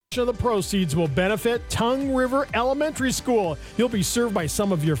of the proceeds will benefit Tongue River Elementary School. You'll be served by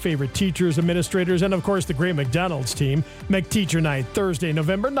some of your favorite teachers, administrators, and of course the great McDonald's team. McTeacher Night, Thursday,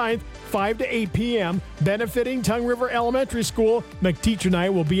 November 9th, 5 to 8 p.m., benefiting Tongue River Elementary School. McTeacher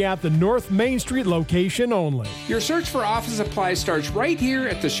Night will be at the North Main Street location only. Your search for office supplies starts right here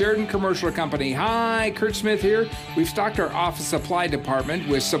at the Sheridan Commercial Company. Hi, Kurt Smith here. We've stocked our office supply department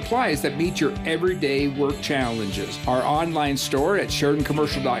with supplies that meet your everyday work challenges. Our online store at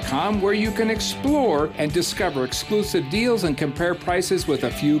SheridanCommercial.com, where you can explore and discover exclusive deals and compare prices with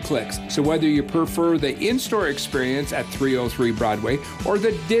a few clicks. So whether you prefer the in-store experience at 303 Broadway or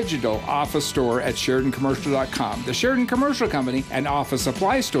the digital office store at SheridanCommercial.com, the Sheridan Commercial Company and office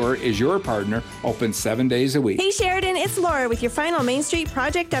supply store is your partner, open 7 days a week. Hey Sheridan, it's Laura with your final Main Street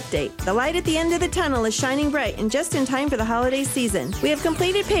project update. The light at the end of the tunnel is shining bright and just in time for the holiday season. We have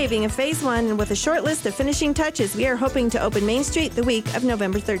completed paving of Phase 1, and with a short list of finishing touches, we are hoping to open Main Street the week of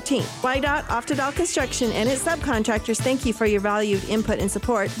November 13th. YDOT, Oftedal Construction, and its subcontractors thank you for your valued input and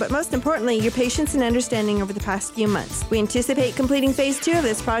support, but most importantly, your patience and understanding over the past few months. We anticipate completing Phase 2 of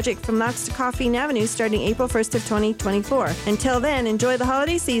this project from Knox to Coffeen Avenue starting April 1st of 2024. Until then, enjoy the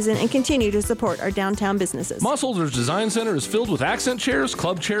holiday season and continue to support our downtown businesses. Moss Holders Design Center is filled with accent chairs,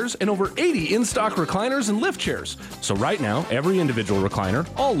 club chairs, and over 80 in-stock recliners and lift chairs. So right now, every individual recliner,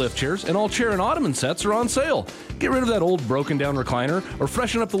 all lift chairs, and all chair and ottoman sets are on sale. Get rid of that old broken down recliner or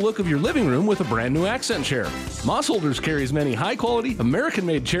freshen up the look of your living room with a brand new accent chair. Moss Holders carries many high-quality,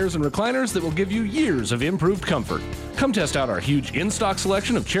 American-made chairs and recliners that will give you years of improved comfort. Come test out our huge in-stock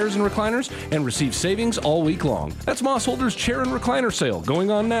selection of chairs and recliners and receive savings all week long. That's Moss Holders Chair and Recliner Sale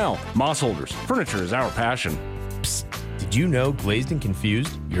going on now. Moss Holders, furniture is our passion. Psst. Did you know Glazed and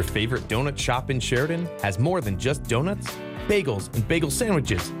Confused, your favorite donut shop in Sheridan, has more than just donuts? Bagels and bagel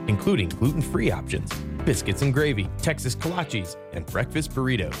sandwiches, including gluten-free options, biscuits and gravy, Texas kolaches, and breakfast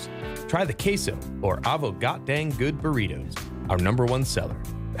burritos. Try the queso or Avo Got Dang Good burritos. Our #1 seller,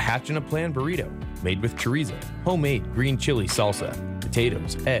 the Hatch and a Plan burrito, made with chorizo, homemade green chili salsa,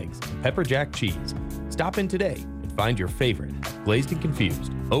 potatoes, eggs, and pepper jack cheese. Stop in today and find your favorite at Glazed and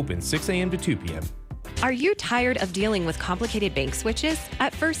Confused. Open 6 a.m. to 2 p.m. Are you tired of dealing with complicated bank switches?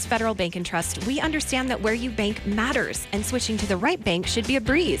 At First Federal Bank and Trust, we understand that where you bank matters, and switching to the right bank should be a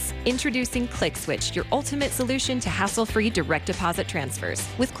breeze. Introducing ClickSwitch, your ultimate solution to hassle-free direct deposit transfers.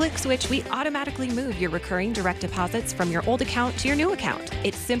 With ClickSwitch, we automatically move your recurring direct deposits from your old account to your new account.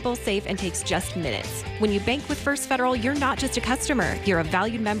 It's simple, safe, and takes just minutes. When you bank with First Federal, you're not just a customer, you're a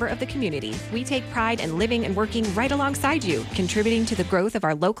valued member of the community. We take pride in living and working right alongside you, contributing to the growth of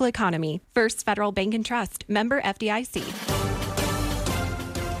our local economy. First Federal Bank and Trust, member FDIC.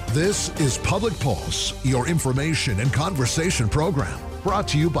 This is Public Pulse, your information and conversation program, brought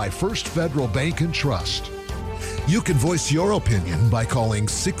to you by First Federal Bank and Trust. You can voice your opinion by calling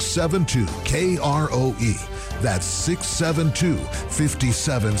 672-KROE. That's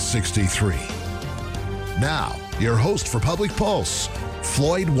 672-5763. Now, your host for Public Pulse,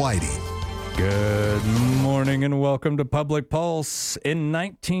 Floyd Whiting. Good morning and welcome to Public Pulse. In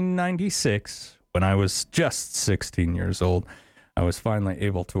 1996, when I was just 16 years old, I was finally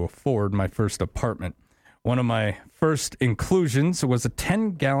able to afford my first apartment. One of my first inclusions was a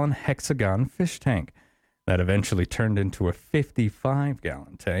 10-gallon hexagon fish tank that eventually turned into a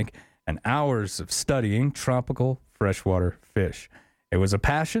 55-gallon tank and hours of studying tropical freshwater fish. It was a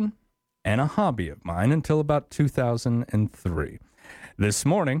passion and a hobby of mine until about 2003. This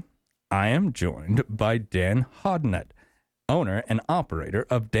morning, I am joined by Dan Hodnett, owner and operator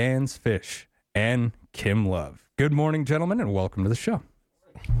of Dan's Fish, and Kim Love. Good morning, gentlemen, and welcome to the show.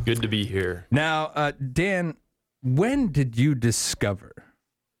 Good to be here. Now, Dan, when did you discover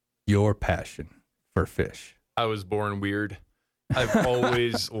your passion for fish? I was born weird. I've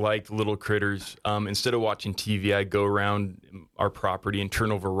always liked little critters. Instead of watching TV, I'd go around our property and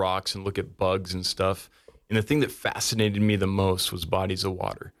turn over rocks and look at bugs and stuff. And the thing that fascinated me the most was bodies of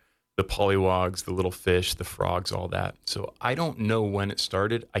water. The polywogs, the little fish, the frogs, all that. So I don't know when it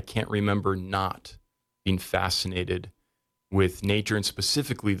started. I can't remember not being fascinated with nature and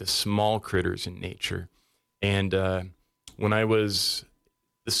specifically the small critters in nature. And when I was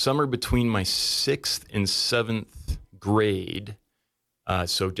the summer between my 6th and 7th grade,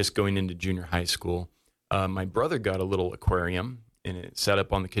 so just going into junior high school, my brother got a little aquarium and it sat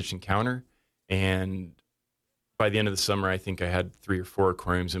up on the kitchen counter. And by the end of the summer, I think I had 3 or 4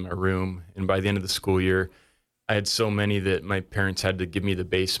 aquariums in my room. And by the end of the school year, I had so many that my parents had to give me the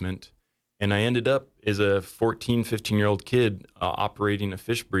basement. And I ended up as a 14, 15-year-old kid operating a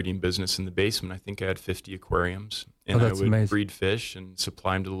fish breeding business in the basement. I think I had 50 aquariums. And I would breed fish and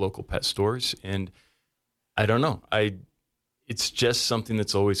supply them to the local pet stores. And I don't know. it's just something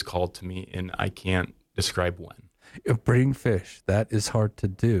that's always called to me, and I can't describe when. Breeding fish, that is hard to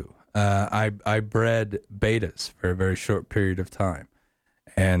do. I bred betas for a very short period of time,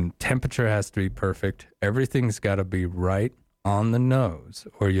 and temperature has to be perfect. Everything's got to be right on the nose,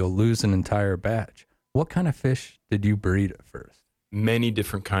 or you'll lose an entire batch. What kind of fish did you breed at first? Many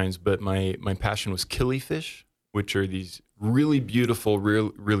different kinds, but my passion was killifish, which are these really beautiful,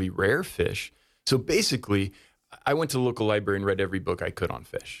 really rare fish. So basically, I went to the local library and read every book I could on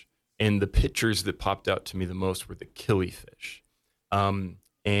fish. And the pictures that popped out to me the most were the killifish.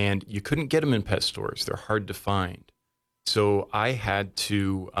 And you couldn't get them in pet stores. They're hard to find. So I had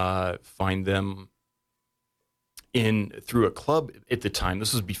to find them through a club at the time.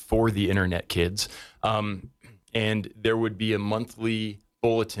 This was before the internet, kids. And there would be a monthly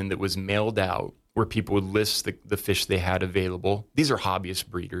bulletin that was mailed out where people would list the fish they had available. These are hobbyist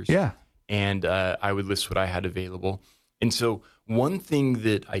breeders. Yeah. And I would list what I had available. And so one thing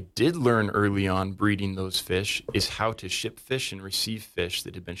that I did learn early on breeding those fish is how to ship fish and receive fish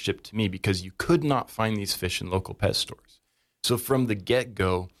that had been shipped to me, because you could not find these fish in local pet stores. So from the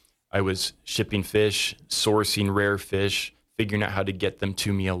get-go, I was shipping fish, sourcing rare fish, figuring out how to get them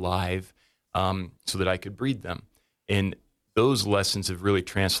to me alive so that I could breed them. And those lessons have really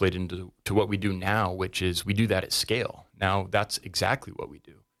translated into what we do now, which is we do that at scale. Now that's exactly what we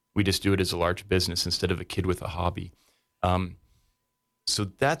do. We just do it as a large business instead of a kid with a hobby. So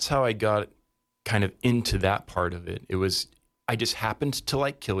that's how I got kind of into that part of it. I just happened to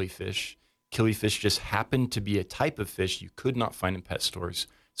like killifish. Killifish just happened to be a type of fish you could not find in pet stores.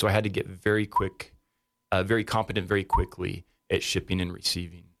 So I had to get very competent very quickly at shipping and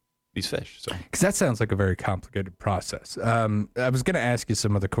receiving these fish. So, because that sounds like a very complicated process. I was going to ask you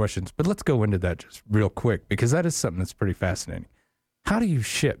some other questions, but let's go into that just real quick, because that is something that's pretty fascinating. How do you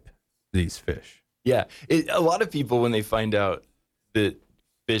ship these fish? Yeah, a lot of people, when they find out that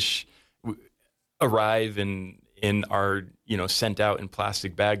fish arrive and are sent out in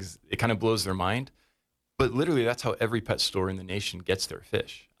plastic bags, it kind of blows their mind. But literally, that's how every pet store in the nation gets their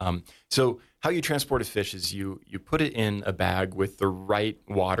fish. So how you transport a fish is you put it in a bag with the right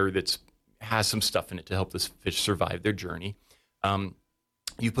water that has some stuff in it to help this fish survive their journey.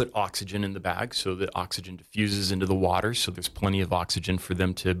 You put oxygen in the bag so that oxygen diffuses into the water, so there's plenty of oxygen for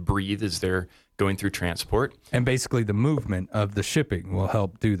them to breathe as they're going through transport. And basically the movement of the shipping will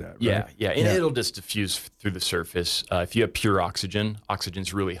help do that, right? Yeah. And it'll just diffuse through the surface. If you have pure oxygen,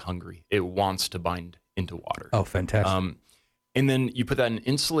 oxygen's really hungry. It wants to bind into water. Oh, fantastic. And then you put that in an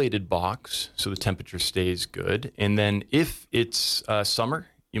insulated box so the temperature stays good. And then if it's summer,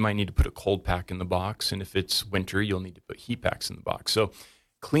 you might need to put a cold pack in the box. And if it's winter, you'll need to put heat packs in the box. So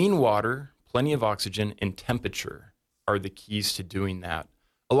clean water, plenty of oxygen, and temperature are the keys to doing that,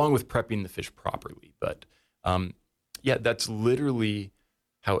 along with prepping the fish properly. But that's literally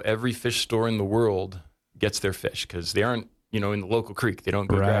how every fish store in the world gets their fish, because they aren't, in the local creek. They don't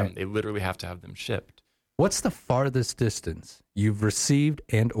go grab them. They literally have to have them shipped. What's the farthest distance you've received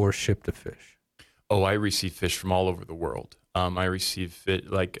and or shipped a fish? Oh, I receive fish from all over the world. I receive fish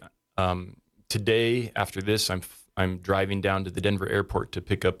today. After this, I'm driving down to the Denver airport to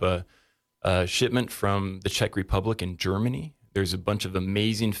pick up a shipment from the Czech Republic and Germany. There's a bunch of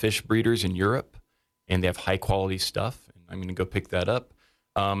amazing fish breeders in Europe, and they have high quality stuff. And I'm going to go pick that up.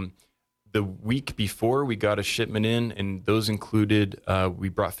 The week before, we got a shipment in, and those included, we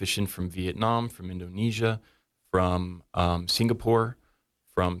brought fish in from Vietnam, from Indonesia, from Singapore,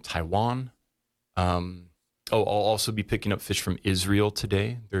 from Taiwan. I'll also be picking up fish from Israel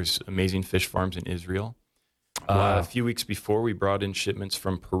today. There's amazing fish farms in Israel. Wow. A few weeks before, we brought in shipments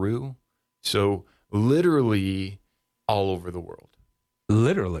from Peru. So literally all over the world.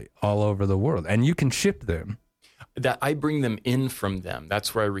 Literally all over the world. And you can ship them. That I bring them in from them.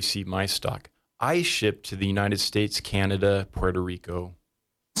 That's where I receive my stock. I ship to the United States, Canada, Puerto Rico.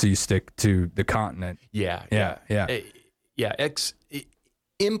 So you stick to the continent. Yeah.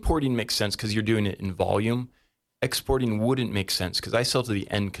 Importing makes sense because you're doing it in volume. Exporting wouldn't make sense because I sell to the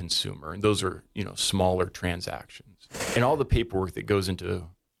end consumer, and those are smaller transactions. And all the paperwork that goes into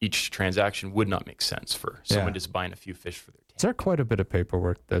each transaction would not make sense for someone just buying a few fish for their tank. Is there quite a bit of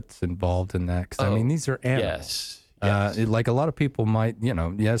paperwork that's involved in that? Because these are animals. Yes. Like a lot of people might,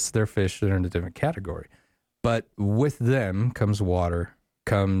 yes, they're fish, they're in a different category. But with them comes water,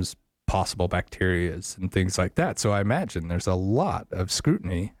 comes possible bacterias and things like that. So I imagine there's a lot of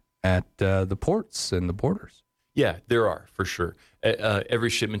scrutiny at the ports and the borders. Yeah, there are, for sure. Every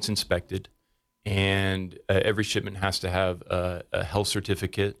shipment's inspected, and every shipment has to have a health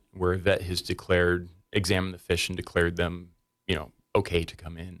certificate where a vet has examined the fish and declared them, okay to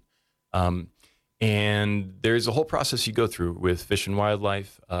come in. And there's a whole process you go through with Fish and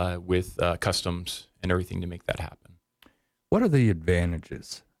Wildlife, with customs and everything to make that happen. What are the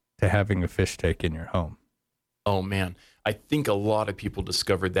advantages to having a fish tank in your home? Oh, man. I think a lot of people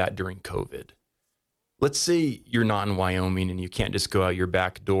discovered that during COVID. Let's say you're not in Wyoming and you can't just go out your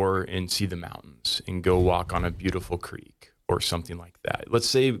back door and see the mountains and go walk on a beautiful creek or something like that. Let's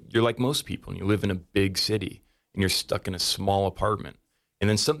say you're like most people and you live in a big city and you're stuck in a small apartment. And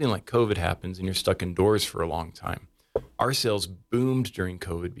then something like COVID happens and you're stuck indoors for a long time. Our sales boomed during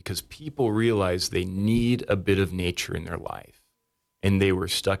COVID because people realized they need a bit of nature in their life. And they were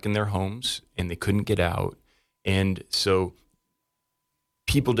stuck in their homes and they couldn't get out. And so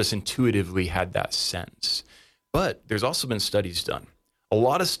people just intuitively had that sense. But there's also been studies done. A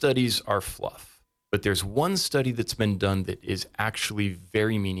lot of studies are fluff, but there's one study that's been done that is actually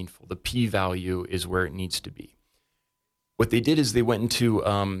very meaningful. The p-value is where it needs to be. What they did is they went into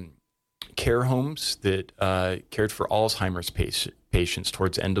care homes that cared for Alzheimer's patients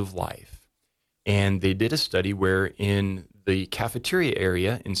towards end of life. And they did a study where in the cafeteria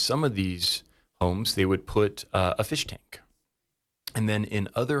area, in some of these homes, they would put a fish tank. And then in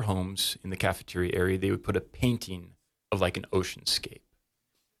other homes in the cafeteria area, they would put a painting of like an oceanscape.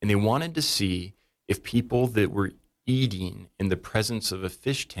 And they wanted to see if people that were eating in the presence of a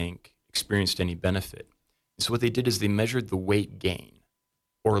fish tank experienced any benefit. And so what they did is they measured the weight gain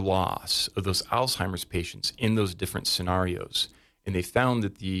or loss of those Alzheimer's patients in those different scenarios. And they found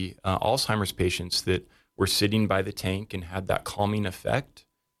that the Alzheimer's patients that were sitting by the tank and had that calming effect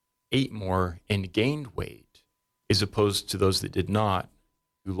ate more and gained weight, as opposed to those that did not,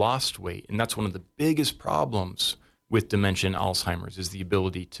 who lost weight. And that's one of the biggest problems with dementia and Alzheimer's, is the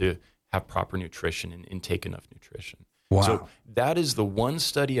ability to have proper nutrition and intake enough nutrition. Wow. So that is the one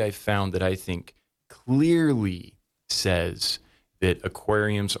study I found that I think clearly says that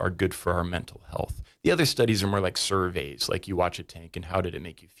aquariums are good for our mental health. The other studies are more like surveys, like you watch a tank and how did it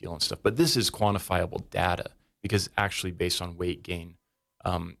make you feel and stuff. But this is quantifiable data because actually based on weight gain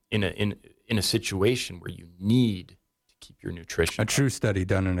in a situation where you need to keep your nutrition. A true study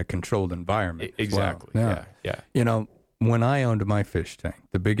done in a controlled environment. Exactly. Well. Yeah. You know, when I owned my fish tank,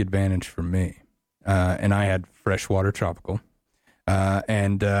 the big advantage for me, and I had freshwater tropical,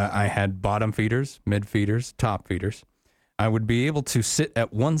 and I had bottom feeders, mid feeders, top feeders. I would be able to sit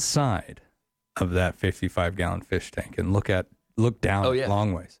at one side of that 55-gallon fish tank and look down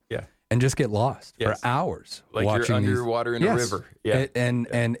long ways. Yeah. And just get lost for hours like watching you're underwater in a river. Yeah.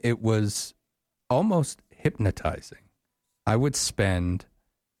 And it was almost hypnotizing. I would spend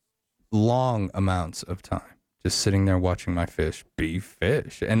long amounts of time just sitting there watching my fish be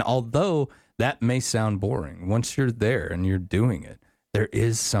fish. And although that may sound boring, once you're there and you're doing it, there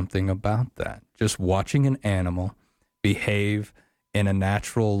is something about that. Just watching an animal behave in a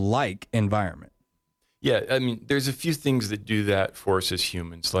natural-like environment. Yeah, I mean, there's a few things that do that for us as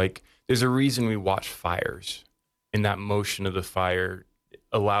humans. Like, there's a reason we watch fires, and that motion of the fire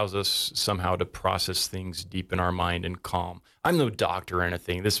allows us somehow to process things deep in our mind and calm. I'm no doctor or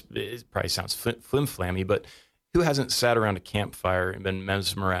anything. This probably sounds flim-flammy, but who hasn't sat around a campfire and been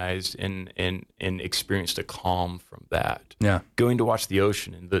mesmerized and experienced a calm from that? Yeah. Going to watch the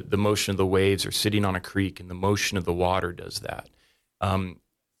ocean and the motion of the waves, or sitting on a creek and the motion of the water does that.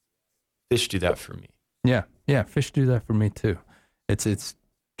 Fish do that for me. Yeah, fish do that for me too. It's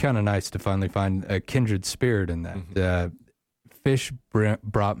kind of nice to finally find a kindred spirit in that. Mm-hmm. Fish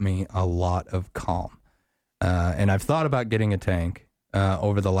brought me a lot of calm. And I've thought about getting a tank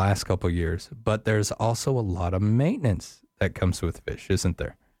over the last couple of years, but there's also a lot of maintenance that comes with fish, isn't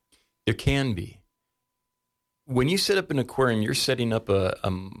there? There can be. When you set up an aquarium, you're setting up a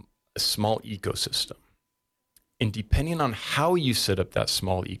small ecosystem. And depending on how you set up that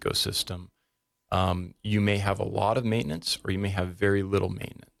small ecosystem, you may have a lot of maintenance or you may have very little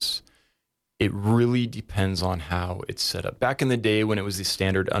maintenance. It really depends on how it's set up. Back in the day when it was the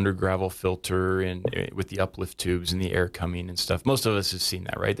standard under gravel filter and with the uplift tubes and the air coming and stuff, most of us have seen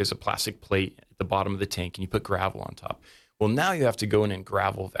that, right? There's a plastic plate at the bottom of the tank and you put gravel on top. Well, now you have to go in and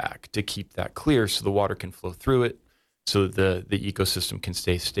gravel vac to keep that clear so the water can flow through it so the ecosystem can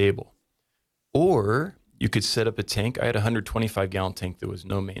stay stable. Or you could set up a tank. I had a 125-gallon tank that was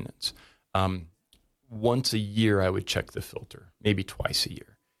no maintenance. Once a year, I would check the filter, maybe twice a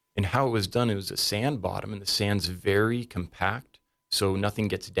year. And how it was done, it was a sand bottom, and the sand's very compact, so nothing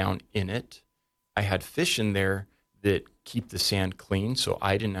gets down in it. I had fish in there that keep the sand clean, so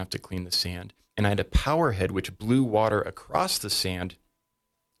I didn't have to clean the sand. And I had a power head which blew water across the sand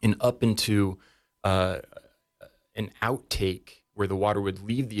and up into an outtake where the water would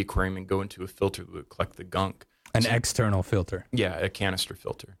leave the aquarium and go into a filter that would collect the gunk. An external filter. Yeah, a canister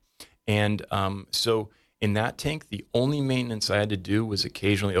filter. And so in that tank, the only maintenance I had to do was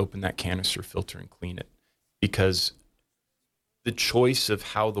occasionally open that canister filter and clean it, because the choice of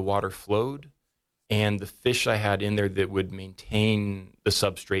how the water flowed and the fish I had in there that would maintain the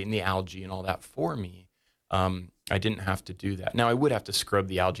substrate and the algae and all that for me, I didn't have to do that. Now, I would have to scrub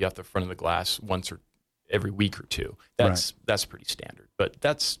the algae off the front of the glass once or every week or two. That's pretty standard, but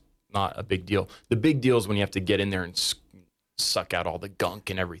that's not a big deal. The big deal is when you have to get in there and suck out all the gunk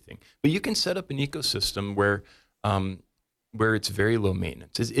and everything. But you can set up an ecosystem where it's very low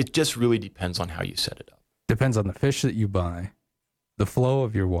maintenance. It just really depends on how you set it up. Depends on the fish that you buy, the flow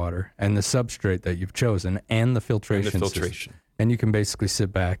of your water, and the substrate that you've chosen, and the filtration system. And you can basically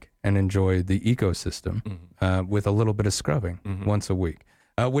sit back and enjoy the ecosystem with a little bit of scrubbing once a week,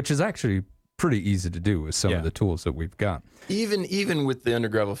 which is actually pretty easy to do with some of the tools that we've got. Even with the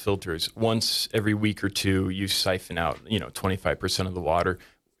undergravel filters, once every week or two, you siphon out 25% of the water.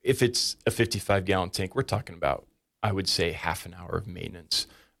 If it's a 55-gallon tank, we're talking about, I would say, half an hour of maintenance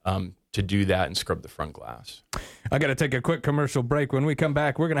to do that and scrub the front glass. I got to take a quick commercial break. When we come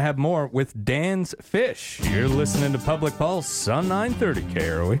back, we're going to have more with Dan's Fish. You're listening to Public Pulse on 930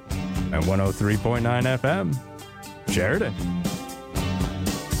 KROE and 103.9 FM. Sheridan.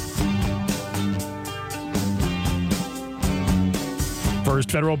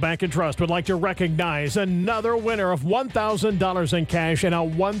 First Federal Bank and Trust would like to recognize another winner of $1,000 in cash and a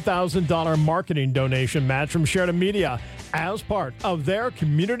 $1,000 marketing donation match from Sheridan Media as part of their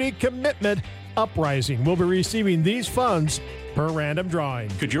community commitment uprising. We'll be receiving these funds per random drawing.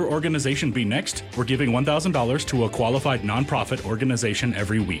 Could your organization be next? We're giving $1,000 to a qualified nonprofit organization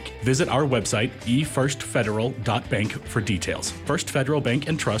every week. Visit our website, efirstfederal.bank, for details. First Federal Bank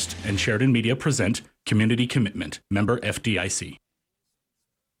and Trust and Sheridan Media present Community Commitment. Member FDIC.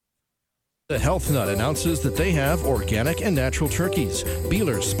 The Health Nut announces that they have organic and natural turkeys,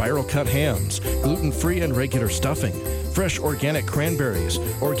 Beeler's spiral cut hams, gluten-free and regular stuffing, fresh organic cranberries,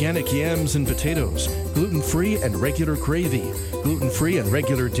 organic yams and potatoes, gluten-free and regular gravy, gluten-free and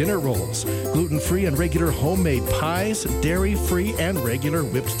regular dinner rolls, gluten-free and regular homemade pies, dairy-free and regular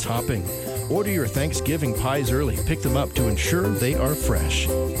whipped topping. Order your Thanksgiving pies early. Pick them up to ensure they are fresh.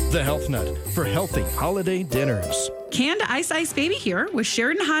 The Health Nut for healthy holiday dinners. Canned Ice Baby here with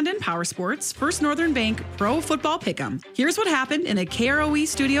Sheridan Honda and Power Sports First Northern Bank Pro Football Pick'em. Here's what happened in a KROE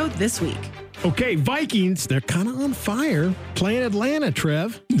studio this week. Okay, Vikings, they're kind of on fire playing Atlanta,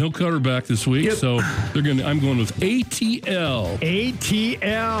 Trev. No quarterback this week, so I'm going with ATL.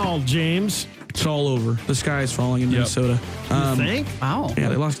 ATL, James. It's all over. The sky is falling in Minnesota. You think? Wow. Yeah,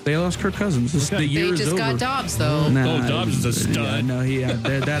 they lost Kirk Cousins. The year is over. They just got Dobbs, though. Dobbs is a stud.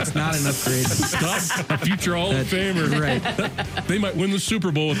 That's not an upgrade. Dobbs, a future Hall of Famer. Right. They might win the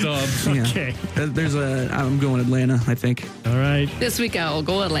Super Bowl with Dobbs. Yeah. Okay. I'm going Atlanta, I think. All right. This week I'll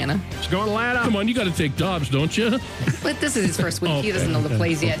go Atlanta. Let's go Atlanta. Come on, you got to take Dobbs, don't you? But this is his first week. He doesn't know the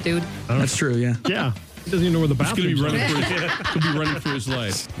plays yet, dude. That's true, yeah. Yeah. He doesn't even know where the He's bathroom going to be running for his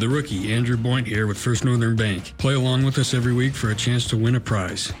life. The rookie, Andrew Boynt, here with First Northern Bank. Play along with us every week for a chance to win a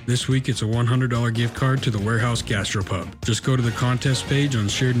prize. This week, it's a $100 gift card to the Warehouse Gastropub. Just go to the contest page on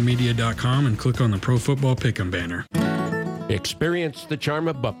SheridanMedia.com and click on the Pro Football Pick'em banner. Experience the charm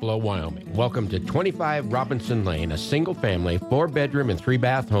of Buffalo, Wyoming. Welcome to 25 Robinson Lane, a single-family, 4-bedroom and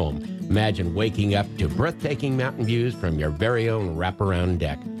 3-bath home. Imagine waking up to breathtaking mountain views from your very own wraparound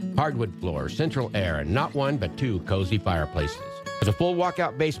deck. Hardwood floors, central air, and not one but 2 cozy fireplaces. With a full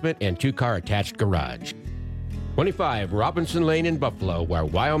walkout basement and 2-car attached garage. 25 Robinson Lane in Buffalo, where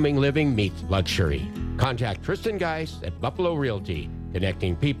Wyoming living meets luxury. Contact Tristan Geis at Buffalo Realty,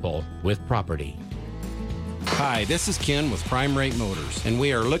 connecting people with property. Hi, this is Ken with Prime Rate Motors, and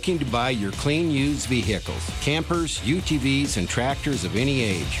we are looking to buy your clean used vehicles, campers, UTVs, and tractors of any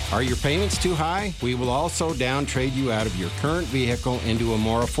age. Are your payments too high? We will also down trade you out of your current vehicle into a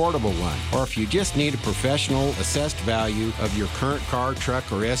more affordable one. Or if you just need a professional assessed value of your current car, truck,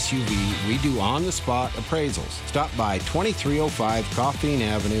 or SUV, we do on-the-spot appraisals. Stop by 2305 Coffeen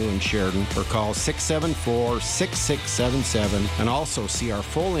Avenue in Sheridan or call 674-6677 and also see our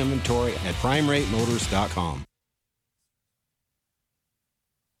full inventory at PrimeRateMotors.com.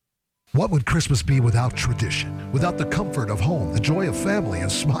 What would Christmas be without tradition, without the comfort of home, the joy of family, and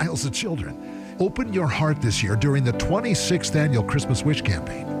smiles of children? Open your heart this year during the 26th annual Christmas Wish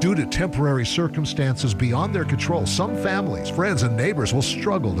Campaign. Due to temporary circumstances beyond their control, some families, friends, and neighbors will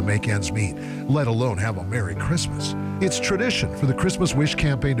struggle to make ends meet, let alone have a Merry Christmas. It's tradition for the Christmas Wish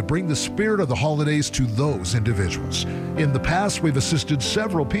Campaign to bring the spirit of the holidays to those individuals. In the past, we've assisted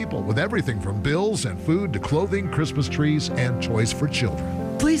several people with everything from bills and food to clothing, Christmas trees, and toys for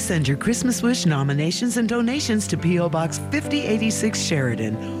children. Please send your Christmas wish nominations and donations to P.O. Box 5086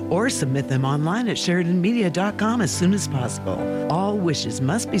 Sheridan or submit them online at SheridanMedia.com as soon as possible. All wishes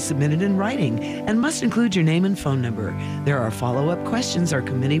must be submitted in writing and must include your name and phone number. There are follow-up questions our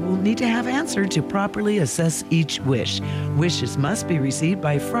committee will need to have answered to properly assess each wish. Wishes must be received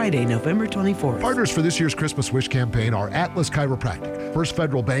by Friday, November 24th. Partners for this year's Christmas Wish campaign are Atlas Chiropractic, First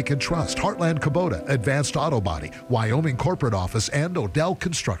Federal Bank and Trust, Heartland Kubota, Advanced Auto Body, Wyoming Corporate Office, and Odell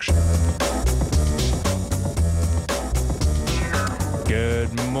Construction.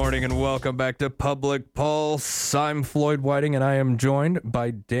 Good morning and welcome back to Public Pulse. I'm Floyd Whiting and I am joined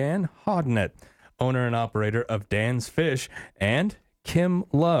by Dan Hodnett, owner and operator of Dan's Fish, and Kim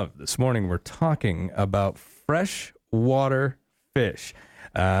Love. This morning we're talking about freshwater fish.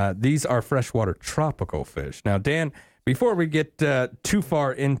 These are freshwater tropical fish. Now, Dan, before we get too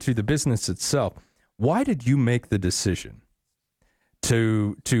far into the business itself, why did you make the decision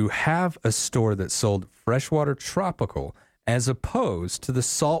to have a store that sold freshwater tropical as opposed to the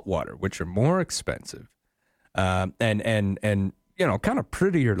saltwater, which are more expensive and you know, kind of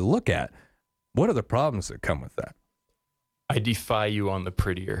prettier to look at? What are the problems that come with that? I defy you on the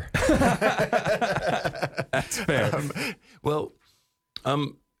prettier. That's fair. What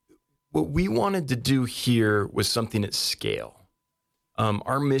we wanted to do here was something at scale.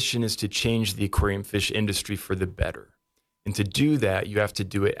 Our mission is to change the aquarium fish industry for the better. And to do that, you have to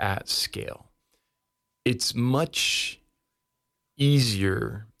do it at scale. It's much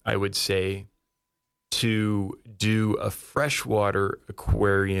easier, I would say, to do a freshwater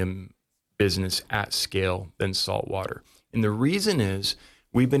aquarium business at scale than saltwater. And the reason is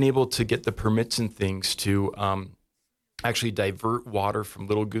we've been able to get the permits and things to actually divert water from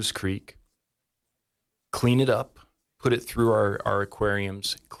Little Goose Creek, clean it up, put it through our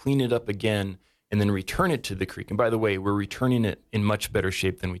aquariums, clean it up again, and then return it to the creek. And by the way, we're returning it in much better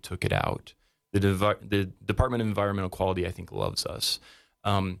shape than we took it out. The Department of Environmental Quality, I think, loves us.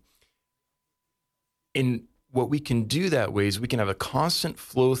 And what we can do that way is we can have a constant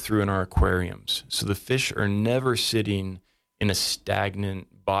flow through in our aquariums. So the fish are never sitting in a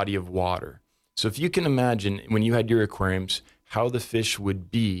stagnant body of water. So if you can imagine when you had your aquariums, how the fish would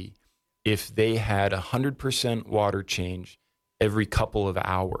be if they had 100% water change every couple of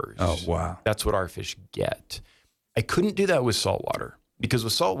hours. Oh, wow. That's what our fish get. I couldn't do that with saltwater because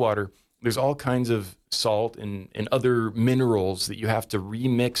with saltwater, there's all kinds of salt and other minerals that you have to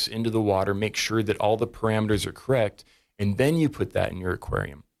remix into the water, make sure that all the parameters are correct, and then you put that in your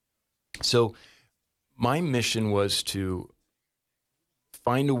aquarium. So my mission was to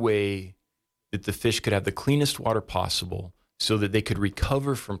find a way that the fish could have the cleanest water possible so that they could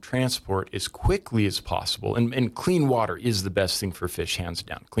recover from transport as quickly as possible. And clean water is the best thing for fish, hands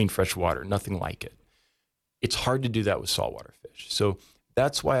down. Clean, fresh water, nothing like it. It's hard to do that with saltwater fish. So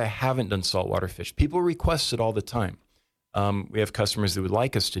that's why I haven't done saltwater fish. People request it all the time. We have customers that would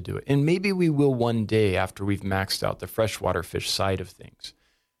like us to do it. And maybe we will one day after we've maxed out the freshwater fish side of things.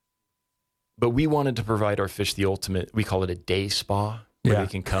 But we wanted to provide our fish the ultimate, we call it a day spa, where they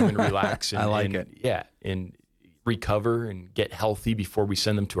can come and relax. And, I like it. Yeah, and recover and get healthy before we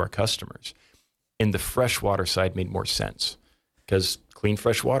send them to our customers. And the freshwater side made more sense because clean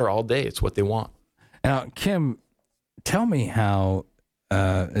fresh water all day, it's what they want. Now, Kim, tell me how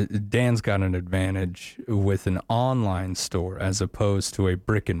Dan's got an advantage with an online store as opposed to a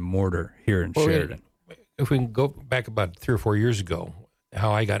brick and mortar here in Sheridan. If we can go back about 3 or 4 years ago,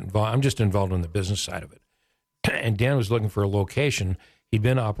 how I got involved, I'm just involved in the business side of it. And Dan was looking for a location. He'd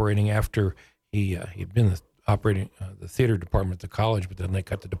been operating after he'd been operating the theater department at the college, but then they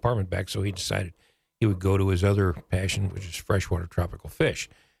cut the department back, so he decided he would go to his other passion, which is freshwater tropical fish.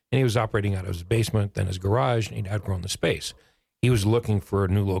 And he was operating out of his basement, then his garage, and he'd outgrown the space. He was looking for a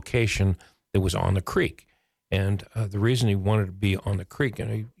new location that was on the creek. And the reason he wanted to be on the creek,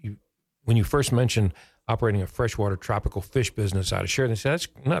 and when you first mentioned operating a freshwater tropical fish business out of Sheridan, he said, that's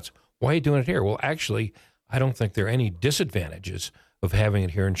nuts. Why are you doing it here? Well, actually, I don't think there are any disadvantages of having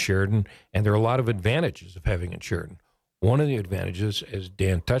it here in Sheridan, and there are a lot of advantages of having it in Sheridan. One of the advantages, as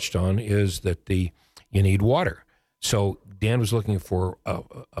Dan touched on, is that you need water. So Dan was looking for a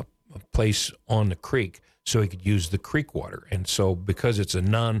place on the creek so he could use the creek water. And so because it's a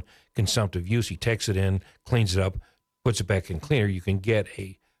non-consumptive use, he takes it in, cleans it up, puts it back in cleaner. You can get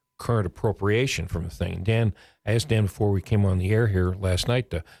a current appropriation from the thing. And I asked Dan before we came on the air here last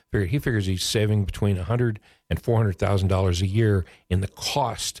night he figures he's saving between $100,000 and $400,000 a year in the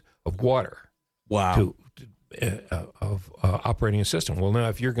cost of water. Wow. Of operating a system. Well, now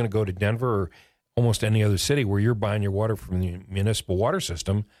if you're going to go to Denver or almost any other city where you're buying your water from the municipal water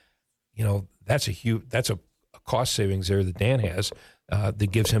system, that's a cost savings there that Dan has.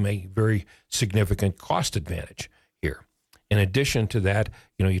 that gives him a very significant cost advantage here. In addition to that,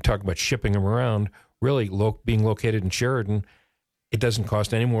 you talk about shipping them around. Really, being located in Sheridan, it doesn't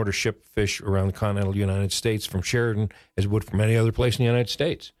cost any more to ship fish around the continental United States from Sheridan as it would from any other place in the United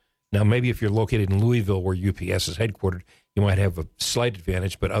States. Now, maybe if you're located in Louisville, where UPS is headquartered, you might have a slight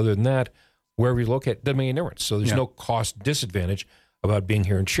advantage. But other than that, wherever you're located, it doesn't make any difference. So there's no cost disadvantage about being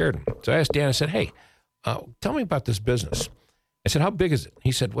here in Sheridan. So I asked Dan, I said, hey, tell me about this business. I said, how big is it?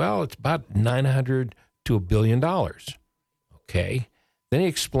 He said, well, it's about $900 to $1 billion. Okay. Then he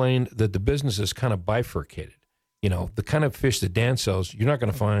explained that the business is kind of bifurcated. The kind of fish that Dan sells, you're not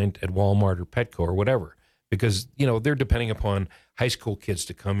going to find at Walmart or Petco or whatever, because, they're depending upon high school kids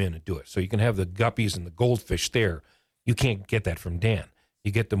to come in and do it. So you can have the guppies and the goldfish there. You can't get that from Dan.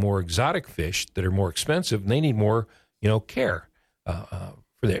 You get the more exotic fish that are more expensive, and they need more, care for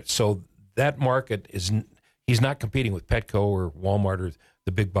that. So that market he's not competing with Petco or Walmart or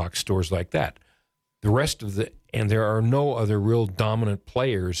the big box stores like that. The rest of and there are no other real dominant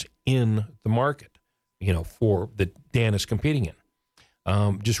players in the market, for that Dan is competing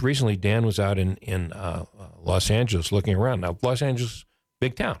in. Just recently, Dan was out in Los Angeles looking around. Now, Los Angeles,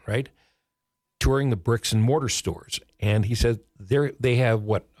 big town, right? Touring the bricks and mortar stores. And he said they have,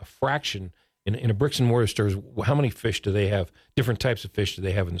 a fraction in a bricks and mortar stores. How many fish do they have? Different types of fish do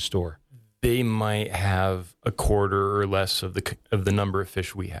they have in the store? They might have a quarter or less of the number of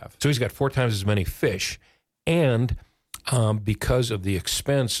fish we have. So he's got 4 times as many fish. And because of the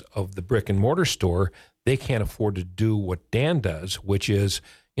expense of the brick and mortar store, they can't afford to do what Dan does, which is,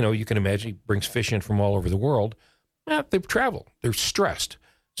 you can imagine he brings fish in from all over the world. They travel. They're stressed.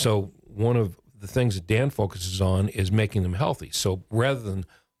 So one of the things that Dan focuses on is making them healthy. So rather than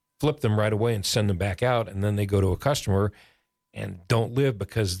flip them right away and send them back out, and then they go to a customer and don't live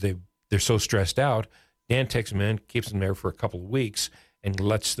because they're so stressed out, Dan takes them in, keeps them there for a couple of weeks, and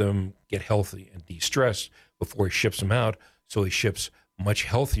lets them get healthy and de-stressed before he ships them out. So he ships much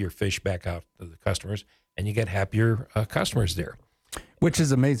healthier fish back out to the customers, and you get happier customers there. Which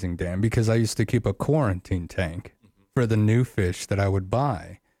is amazing, Dan, because I used to keep a quarantine tank for the new fish that I would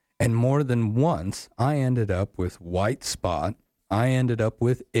buy. And more than once, I ended up with white spot. I ended up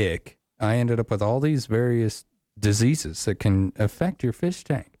with ick. I ended up with all these various diseases that can affect your fish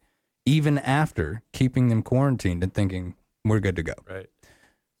tank, even after keeping them quarantined and thinking we're good to go. Right.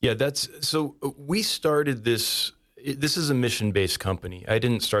 Yeah, so we started this. This is a mission-based company. I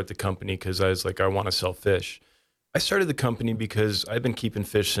didn't start the company because I was like, I want to sell fish. I started the company because I've been keeping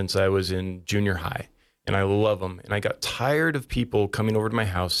fish since I was in junior high, and I love them. And I got tired of people coming over to my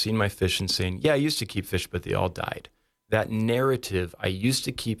house, seeing my fish, and saying, yeah, I used to keep fish, but they all died. That narrative, I used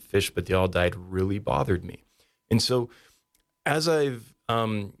to keep fish, but they all died, really bothered me. And so as I've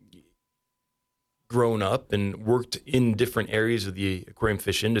grown up and worked in different areas of the aquarium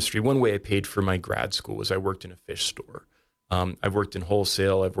fish industry, one way I paid for my grad school was I worked in a fish store. I've worked in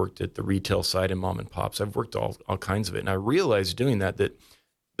wholesale. I've worked at the retail side and mom and pops. I've worked all kinds of it. And I realized doing that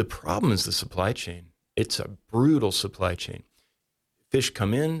the problem is the supply chain. It's a brutal supply chain. Fish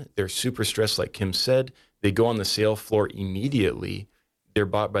come in, they're super stressed, like Kim said. They go on the sale floor immediately. They're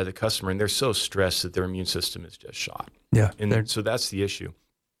bought by the customer, and they're so stressed that their immune system is just shot. Yeah. And so that's the issue.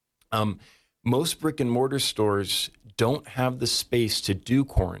 Most brick and mortar stores don't have the space to do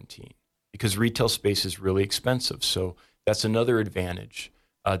quarantine because retail space is really expensive. So that's another advantage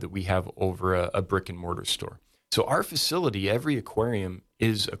that we have over a brick and mortar store. So our facility, every aquarium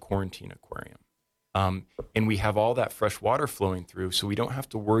is a quarantine aquarium. And we have all that fresh water flowing through, so we don't have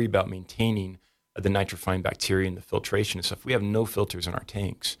to worry about maintaining the nitrifying bacteria and the filtration and stuff. We have no filters in our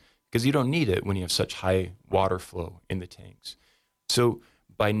tanks because you don't need it when you have such high water flow in the tanks. So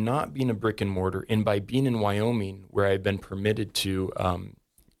by not being a brick and mortar and by being in Wyoming, where I've been permitted to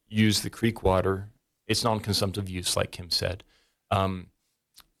use the creek water, it's non-consumptive use, like Kim said, I'm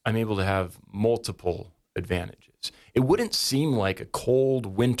able to have multiple advantages. It wouldn't seem like a cold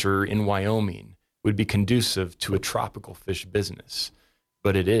winter in Wyoming would be conducive to a tropical fish business,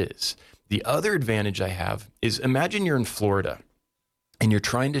 but it is. The other advantage I have is, imagine you're in Florida and you're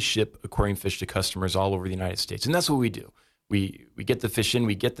trying to ship aquarium fish to customers all over the United States. And that's what we do. We get the fish in,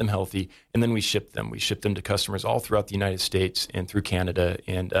 we get them healthy, and then we ship them. We ship them to customers all throughout the United States and through Canada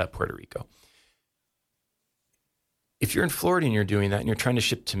and Puerto Rico. If you're in Florida and you're doing that and you're trying to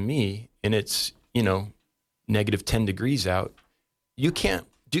ship to me and it's, negative 10 degrees out, you can't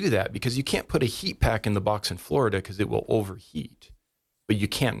do that because you can't put a heat pack in the box in Florida because it will overheat. But you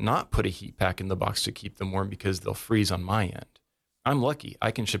can't not put a heat pack in the box to keep them warm because they'll freeze on my end. I'm lucky.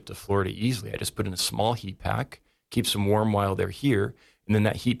 I can ship to Florida easily. I just put in a small heat pack, keeps them warm while they're here, and then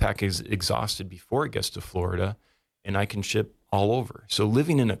that heat pack is exhausted before it gets to Florida, and I can ship all over. So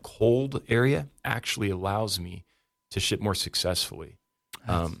living in a cold area actually allows me to ship more successfully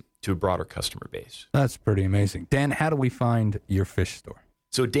to a broader customer base. That's pretty amazing. Dan, how do we find your fish store?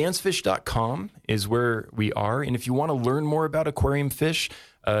 So dansfish.com is where we are. And if you want to learn more about aquarium fish,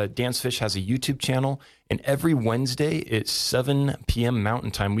 Dan's Fish has a YouTube channel. And every Wednesday at 7 p.m.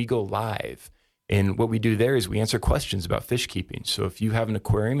 Mountain Time, we go live. And what we do there is we answer questions about fish keeping. So if you have an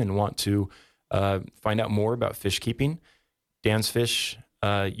aquarium and want to find out more about fish keeping, Dan's Fish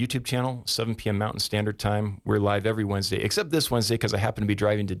YouTube channel, 7 p.m. Mountain Standard Time. We're live every Wednesday, except this Wednesday because I happen to be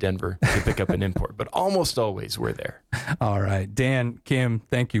driving to Denver to pick up an import. But almost always we're there. All right. Dan, Kim,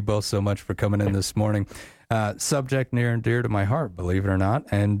 thank you both so much for coming in this morning. Subject near and dear to my heart, believe it or not.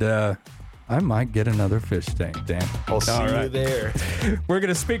 And I might get another fish tank, Dan. I'll see you there. We're going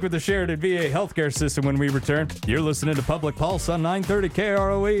to speak with the Sheridan VA healthcare system when we return. You're listening to Public Pulse on 930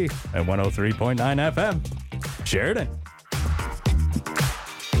 KROE and 103.9 FM. Sheridan.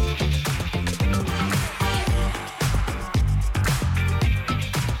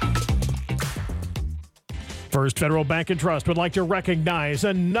 First Federal Bank and Trust would like to recognize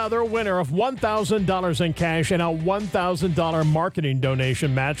another winner of $1,000 in cash and a $1,000 marketing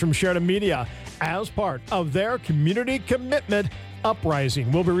donation match from Sheridan Media as part of their community commitment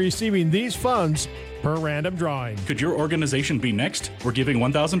uprising. We'll be receiving these funds per random drawing. Could your organization be next? We're giving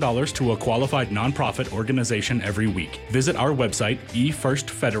 $1,000 to a qualified nonprofit organization every week. Visit our website,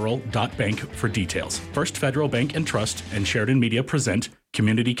 efirstfederal.bank, for details. First Federal Bank and Trust and Sheridan Media present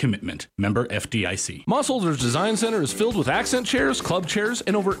Community Commitment. Member FDIC. Moss Holders Design Center is filled with accent chairs, club chairs,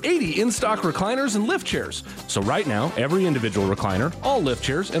 and over 80 in-stock recliners and lift chairs. So right now, every individual recliner, all lift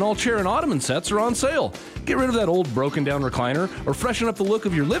chairs, and all chair and ottoman sets are on sale. Get rid of that old broken down recliner or freshen up the look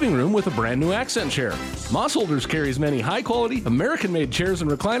of your living room with a brand new accent chair. Moss Holders carries many high-quality, American-made chairs and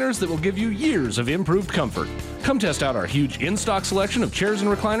recliners that will give you years of improved comfort. Come test out our huge in-stock selection of chairs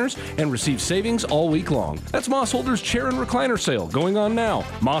and recliners and receive savings all week long. That's Moss Holders Chair and Recliner Sale going on now.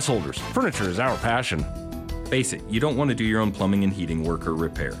 Moss Holders. Furniture is our passion. Face it, you don't want to do your own plumbing and heating work or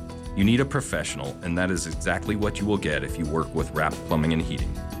repair. You need a professional, and that is exactly what you will get if you work with Rapp Plumbing and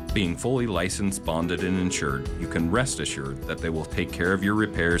Heating. Being fully licensed, bonded, and insured, you can rest assured that they will take care of your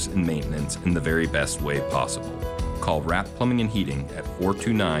repairs and maintenance in the very best way possible. Call Rapp Plumbing and Heating at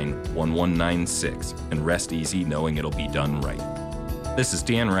 429-1196 and rest easy knowing it'll be done right. This is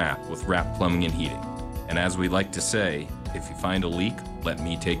Dan Rapp with Rapp Plumbing and Heating. And as we like to say, if you find a leak, let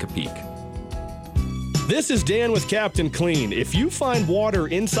me take a peek. This is Dan with Captain Clean. If you find water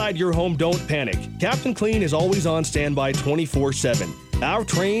inside your home, don't panic. Captain Clean is always on standby 24/7. Our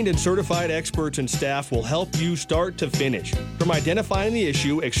trained and certified experts and staff will help you start to finish. From identifying the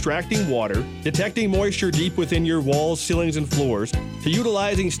issue, extracting water, detecting moisture deep within your walls, ceilings, and floors, to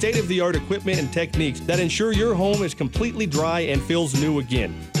utilizing state-of-the-art equipment and techniques that ensure your home is completely dry and feels new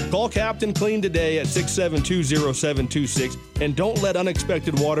again. Call Captain Clean today at 672-0726 and don't let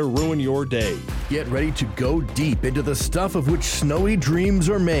unexpected water ruin your day. Get ready to go deep into the stuff of which snowy dreams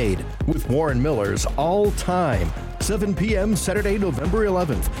are made with Warren Miller's All Time. 7 p.m. Saturday, November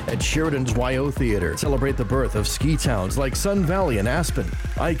 11th at Sheridan's YO Theater. Celebrate the birth of ski towns like Sun Valley and Aspen,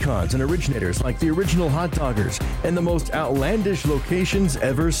 icons and originators like the original Hot Doggers, and the most outlandish locations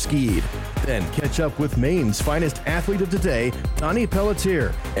ever skied. Then catch up with Maine's finest athlete of today, Donnie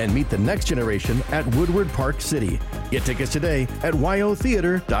Pelletier, and meet the next generation at Woodward Park City. Get tickets today at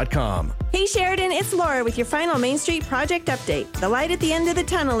yotheater.com. Hey Sheridan, it's Laura with your final Main Street project update. The light at the end of the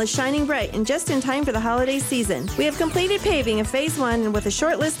tunnel is shining bright and just in time for the holiday season. We have completed paving of Phase 1 and with a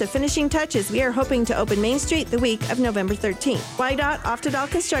short list of finishing touches, we are hoping to open Main Street the week of November 13th. YDOT,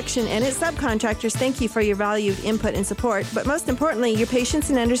 Oftedal Construction, and its subcontractors thank you for your valued input and support, but most importantly, your patience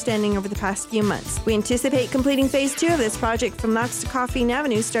and understanding over the past few months. We anticipate completing Phase 2 of this project from Knox to Coffeen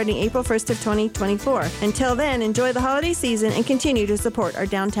Avenue starting April 1st of 2024. Until then, enjoy the holiday season and continue to support our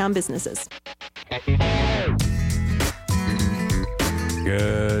downtown businesses.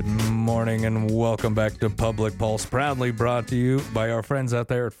 Good morning and welcome back to Public Pulse, proudly brought to you by our friends out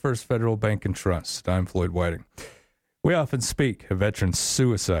there at First Federal Bank and Trust. I'm Floyd Whiting. We often speak of veteran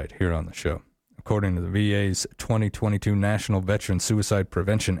suicide here on the show. According to the VA's 2022 National Veteran Suicide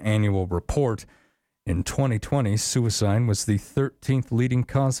Prevention Annual Report, in 2020, suicide was the 13th leading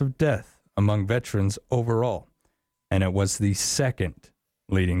cause of death among veterans overall, and it was the second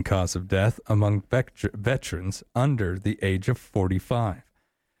leading cause of death among veterans under the age of 45.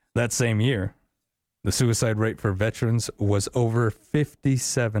 That same year, the suicide rate for veterans was over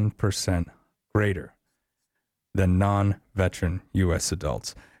 57% greater than non-veteran U.S.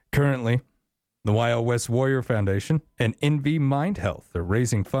 adults. Currently, The Wild West Warrior Foundation, and NV Mind Health are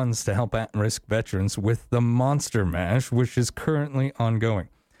raising funds to help at-risk veterans with the Monster Mash, which is currently ongoing.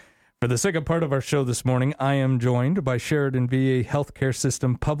 For the second part of our show this morning, I am joined by Sheridan VA Healthcare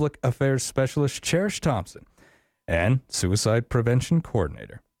System Public Affairs Specialist Cherish Thompson and Suicide Prevention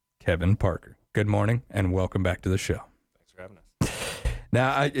Coordinator Kevin Parker. Good morning and welcome back to the show. Thanks for having us.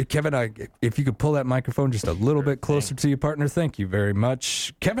 Now, Kevin, if you could pull that microphone just a little bit closer to you, partner, thank you very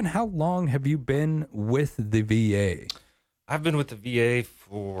much. Kevin, how long have you been with the VA? I've been with the VA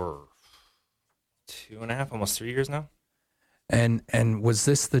for 2.5, almost 3 years now. And was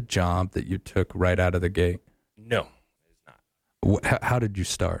this the job that you took right out of the gate? No, it is not. How did you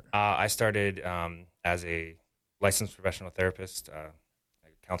start? I started as a licensed professional therapist, a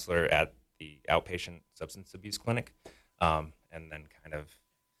counselor at the outpatient substance abuse clinic, and then kind of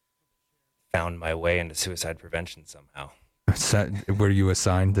found my way into suicide prevention somehow. Were you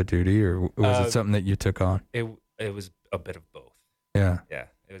assigned the duty, or was it something that you took on? It was a bit of both. Yeah. Yeah.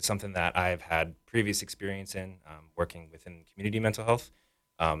 It was something that I've had previous experience in, working within community mental health.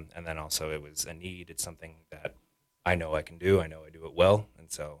 And then also it was a need. It's something that I know I can do. I know I do it well. And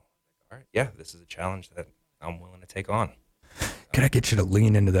so, all right, yeah, this is a challenge that I'm willing to take on. Can I get you to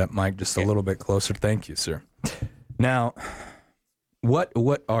lean into that mic just a little bit closer? Thank you, sir. Now, what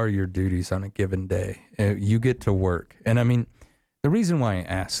are your duties on a given day? You get to work. And I mean, the reason why I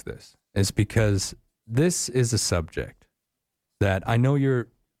ask this is because this is a subject that I know you're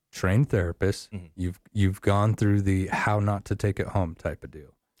trained therapist. Mm-hmm. You've gone through the how not to take it home type of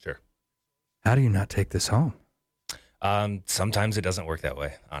deal. Sure. How do you not take this home? Sometimes it doesn't work that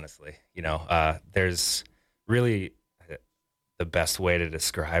way, honestly. You know, there's really the best way to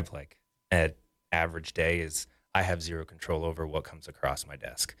describe like an average day is I have zero control over what comes across my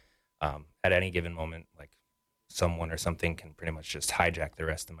desk. At any given moment, like someone or something can pretty much just hijack the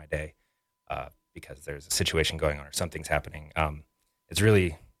rest of my day because there's a situation going on or something's happening. It's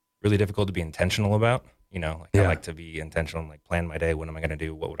really difficult to be intentional about, you know, like I like to be intentional and like plan my day. What am I going to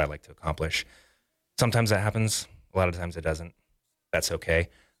do? What would I like to accomplish? Sometimes that happens. A lot of times it doesn't. That's okay.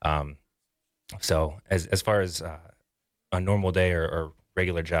 So as far as a normal day or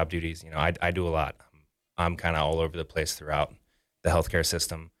regular job duties, you know, I do a lot. I'm kind of all over the place throughout the healthcare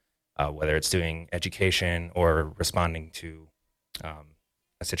system, whether it's doing education or responding to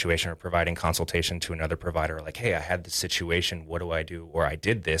a situation or providing consultation to another provider, like, hey, I had this situation, what do I do? Or I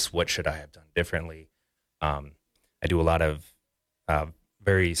did this, what should I have done differently? I do a lot of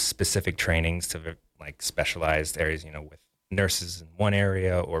very specific trainings to like specialized areas, you know, with nurses in one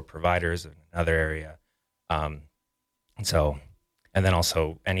area or providers in another area. And then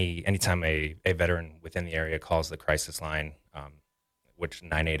also anytime a veteran within the area calls the crisis line, which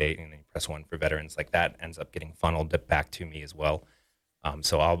 988, and then you press 1 for veterans, like that ends up getting funneled back to me as well.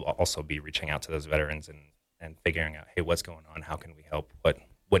 So I'll also be reaching out to those veterans and figuring out, hey, what's going on? How can we help?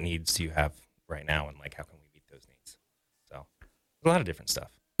 What needs do you have right now? And like, how can we meet those needs? So a lot of different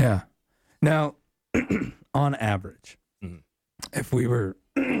stuff. Yeah. Now, on average, if we were,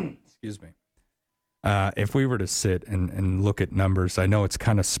 excuse me, if we were to sit and look at numbers, I know it's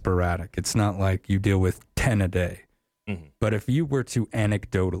kind of sporadic. It's not like you deal with 10 a day. Mm-hmm. But if you were to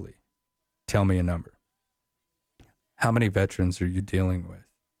anecdotally tell me a number, how many veterans are you dealing with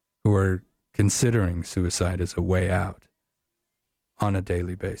who are considering suicide as a way out on a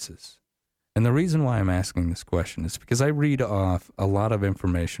daily basis? And the reason why I'm asking this question is because I read off a lot of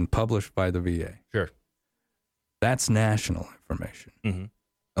information published by the VA. Sure. That's national information. Mm-hmm.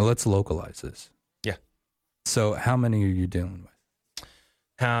 Now let's localize this. Yeah. So how many are you dealing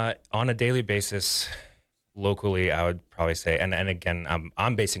with? On a daily basis, locally, I would probably say, and again,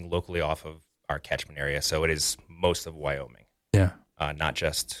 I'm basing locally off of our catchment area, so it is most of Wyoming. Yeah. Not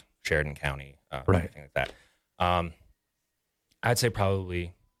just Sheridan County, right. Anything like that. I'd say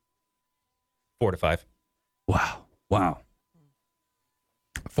probably 4 to 5. Wow.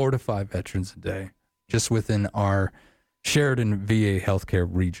 4 to 5 veterans a day, just within our Sheridan VA healthcare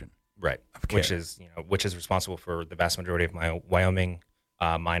region. Right. Which is responsible for the vast majority of my Wyoming,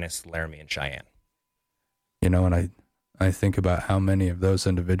 minus Laramie and Cheyenne. You know, and I think about how many of those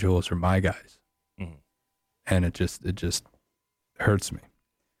individuals are my guys. Mm-hmm. And it just hurts me.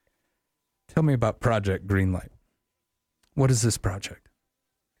 Tell me about Project Greenlight. What is this project?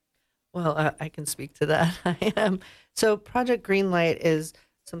 Well, I can speak to that. So Project Greenlight is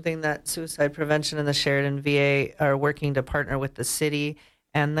something that Suicide Prevention and the Sheridan VA are working to partner with the city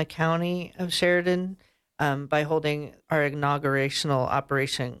and the county of Sheridan by holding our inaugurational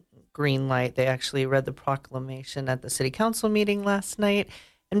Operation Greenlight. They actually read the proclamation at the city council meeting last night.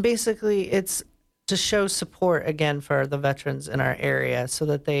 And basically it's to show support again for the veterans in our area so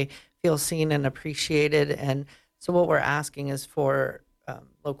that they feel seen and appreciated. And so what we're asking is for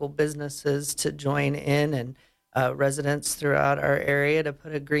local businesses to join in, and residents throughout our area to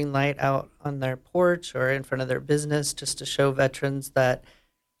put a green light out on their porch or in front of their business, just to show veterans that,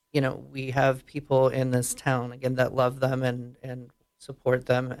 we have people in this town, again, that love them and support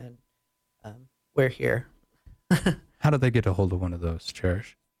them, and we're here. How do they get a hold of one of those,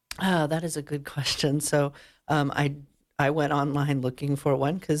 Cherish? That is a good question. So I went online looking for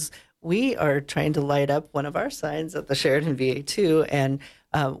one, because we are trying to light up one of our signs at the Sheridan VA too, and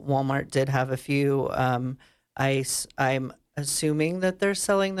Walmart did have a few. I'm assuming that they're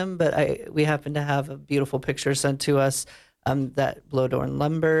selling them, but we happen to have a beautiful picture sent to us that Blowdorn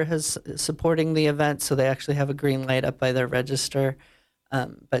Lumber is supporting the event, so they actually have a green light up by their register.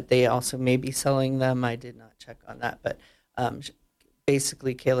 But they also may be selling them. I did not check on that, but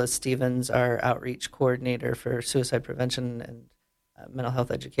basically, Kayla Stevens, our outreach coordinator for suicide prevention and mental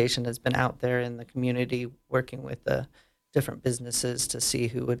health education, has been out there in the community working with the different businesses to see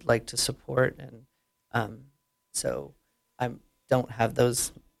who would like to support. And so I don't have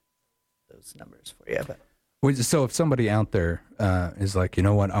those numbers for you. But So if somebody out there is like, you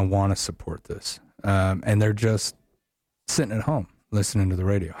know what, I want to support this, and they're just sitting at home listening to the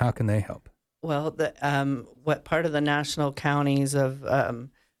radio, how can they help? Well, what part of the national counties of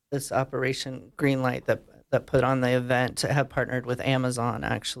this Operation Greenlight that put on the event have partnered with Amazon,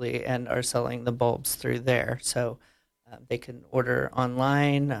 actually, and are selling the bulbs through there. So they can order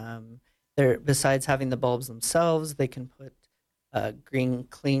online. Besides having the bulbs themselves, they can put green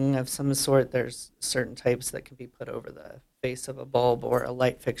cling of some sort. There's certain types that can be put over the face of a bulb or a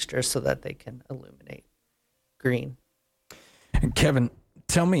light fixture so that they can illuminate green. And Kevin,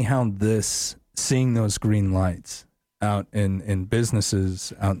 tell me how seeing those green lights out in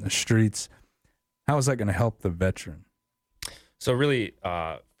businesses, out in the streets, how is that going to help the veteran? So really,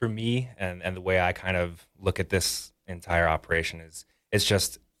 for me, and the way I kind of look at this entire operation is, it's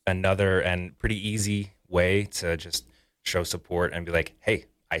just another and pretty easy way to just show support and be like, hey,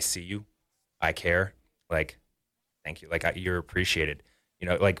 I see you, I care, like, thank you, like, you're appreciated.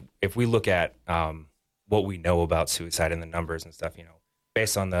 Like, if we look at what we know about suicide and the numbers and stuff,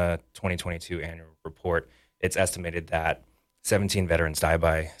 based on the 2022 annual report, it's estimated that 17 veterans die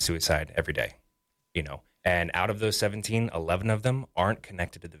by suicide every day, and out of those 17, 11 of them aren't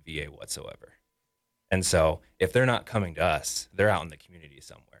connected to the VA whatsoever. And so if they're not coming to us, they're out in the community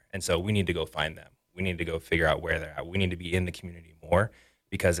somewhere. And so we need to go find them. We need to go figure out where they're at. We need to be in the community more,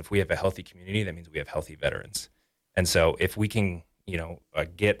 because if we have a healthy community, that means we have healthy veterans. And so if we can,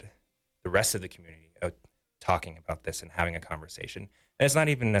 get the rest of the community talking about this and having a conversation, and it's not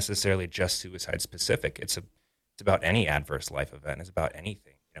even necessarily just suicide specific. It's about any adverse life event. It's about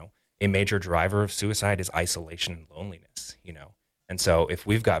anything. A major driver of suicide is isolation and loneliness. And so if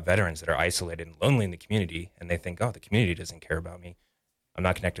we've got veterans that are isolated and lonely in the community, and they think, oh, the community doesn't care about me, I'm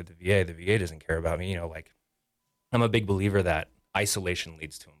not connected to the VA doesn't care about me, I'm a big believer that isolation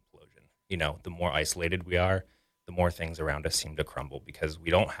leads to implosion. The more isolated we are, the more things around us seem to crumble, because we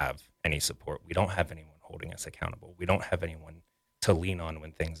don't have any support. We don't have anyone holding us accountable. We don't have anyone to lean on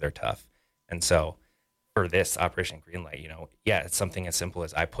when things are tough. And so for this Operation Greenlight, it's something as simple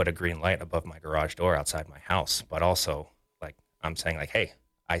as I put a green light above my garage door outside my house, but also I'm saying hey,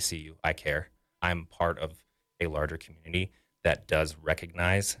 I see you, I care. I'm part of a larger community that does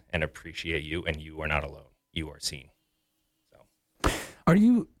recognize and appreciate you, and you are not alone. You are seen. So, are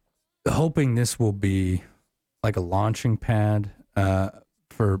you hoping this will be like a launching pad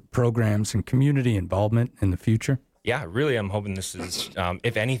for programs and community involvement in the future? Yeah, really, I'm hoping this is,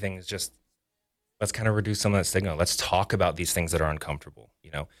 if anything, is just, let's kind of reduce some of that stigma. Let's talk about these things that are uncomfortable.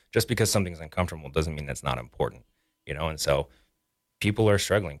 Just because something's uncomfortable doesn't mean that's not important. And so people are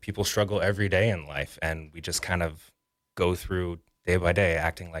struggling. People struggle every day in life, and we just kind of go through day by day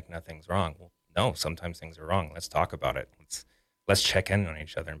acting like nothing's wrong. Well, no, sometimes things are wrong. Let's talk about it. Let's check in on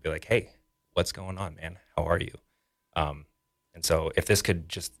each other and be like, hey, what's going on, man? How are you? And so if this could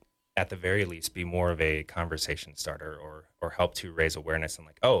just, at the very least, be more of a conversation starter, or help to raise awareness and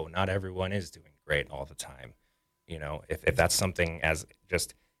oh, not everyone is doing great all the time. If that's something, as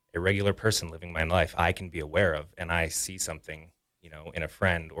just a regular person living my life, I can be aware of, and I see something, in a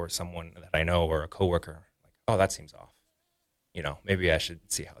friend or someone that I know or a coworker, oh, that seems off. Maybe I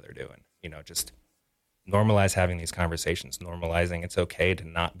should see how they're doing. Just normalize having these conversations, normalizing it's okay to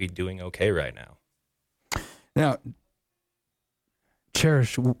not be doing okay right now. Now,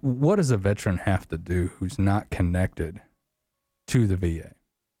 Cherish, what does a veteran have to do who's not connected to the VA?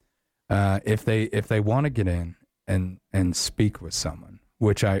 If they want to get in and speak with someone,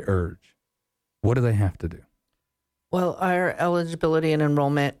 which I urge, what do they have to do? Well, our eligibility and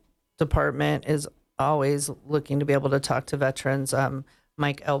enrollment department is always looking to be able to talk to veterans.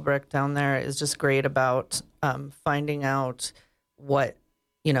 Mike Elbrecht down there is just great about finding out what,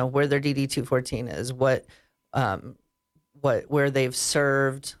 where their DD 214 is, where they've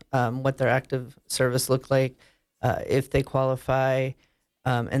served, what their active service looked like, if they qualify,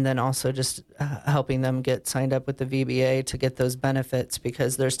 and then also just helping them get signed up with the VBA to get those benefits,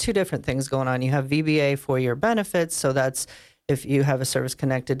 because there's two different things going on. You have VBA for your benefits, so that's if you have a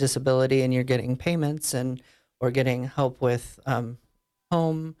service-connected disability and you're getting payments or getting help with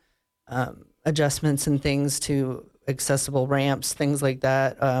home adjustments and things to accessible ramps, things like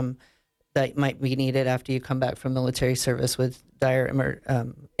that, that might be needed after you come back from military service with dire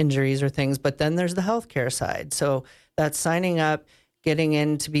injuries or things. But then there's the healthcare side. So that's signing up, getting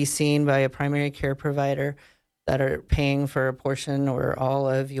in to be seen by a primary care provider that are paying for a portion or all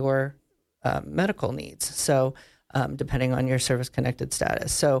of your medical needs. So depending on your service-connected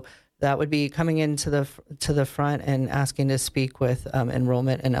status. So that would be coming into the front and asking to speak with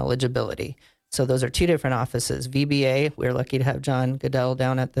enrollment and eligibility. So those are two different offices. VBA, we're lucky to have John Goodell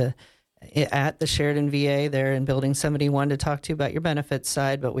down at the Sheridan VA there in Building 71 to talk to you about your benefits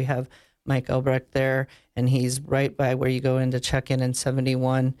side, but we have Mike Elbrecht there, and he's right by where you go in to check in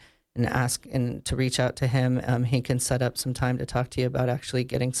 71 and ask and to reach out to him. He can set up some time to talk to you about actually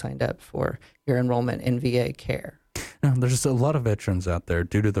getting signed up for your enrollment in VA care. Now, there's a lot of veterans out there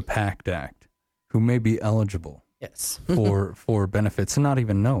due to the PACT Act who may be eligible for benefits and not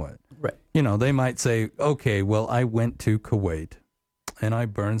even know it. Right. They might say, okay, well, I went to Kuwait and I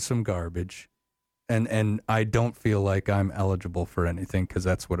burned some garbage and I don't feel like I'm eligible for anything because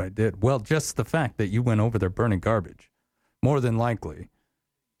that's what I did. Well, just the fact that you went over there burning garbage more than likely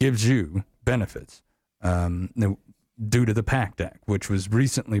gives you benefits due to the PACT Act, which was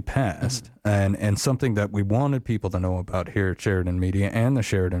recently passed, and something that we wanted people to know about here at Sheridan Media and the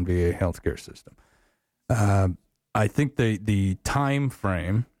Sheridan VA healthcare system. I think the time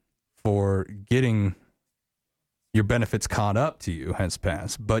frame for getting your benefits caught up to you has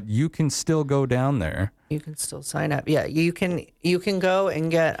passed, but you can still go down there. You can still sign up. Yeah, you can go and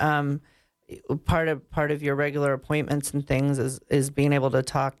get part of your regular appointments and things is being able to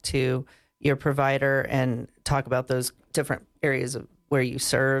talk to your provider and talk about those different areas of where you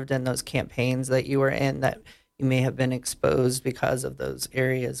served and those campaigns that you were in that you may have been exposed because of those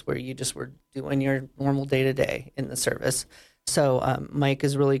areas where you just were doing your normal day-to-day in the service. So Mike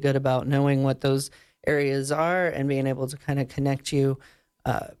is really good about knowing what those areas are and being able to kind of connect you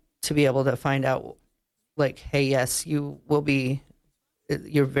to be able to find out, like, hey, yes, you're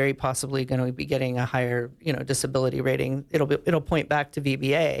very possibly going to be getting a higher, disability rating. It'll point back to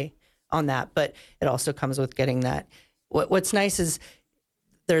VBA on that, but it also comes with getting that. What's nice is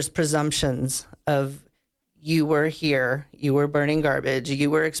there's presumptions of you were here, you were burning garbage,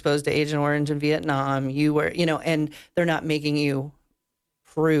 you were exposed to Agent Orange in Vietnam, you were, and they're not making you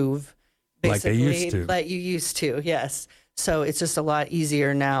prove basically like you used to. Yes. So it's just a lot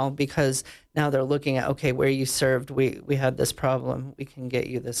easier now because now they're looking at, okay, where you served, we had this problem, we can get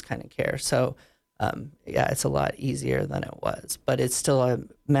you this kind of care. So it's a lot easier than it was, but it's still a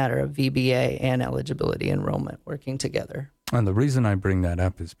matter of VBA and eligibility enrollment working together. And the reason I bring that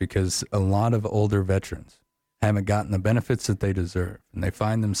up is because a lot of older veterans haven't gotten the benefits that they deserve, and they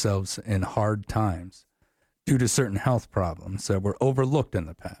find themselves in hard times due to certain health problems that were overlooked in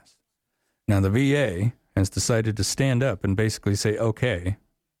the past. Now, the VA has decided to stand up and basically say, okay,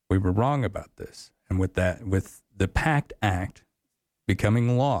 we were wrong about this. And with the PACT Act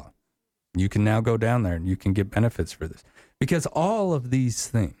becoming law, you can now go down there and you can get benefits for this. Because all of these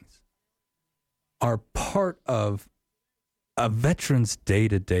things are part of a veteran's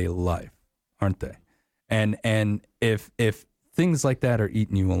day-to-day life, aren't they? And if things like that are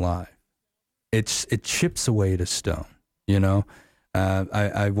eating you alive, it chips away at a stone,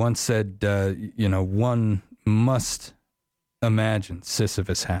 I once said, one must imagine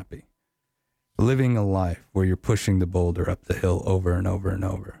Sisyphus happy, living a life where you're pushing the boulder up the hill over and over and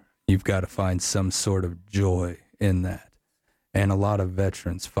over. You've got to find some sort of joy in that. And a lot of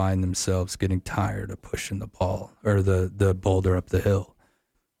veterans find themselves getting tired of pushing the ball or the boulder up the hill.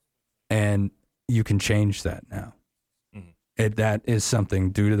 And you can change that now. Mm-hmm. That is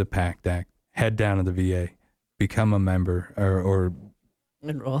something due to the PACT Act. Head down to the VA, become a member or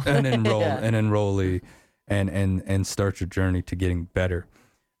enroll an enrollee and start your journey to getting better.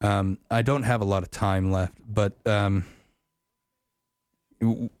 I don't have a lot of time left, but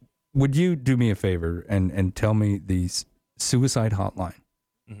would you do me a favor and tell me the suicide hotline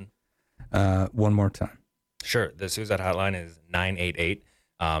one more time? Sure. The suicide hotline is 988.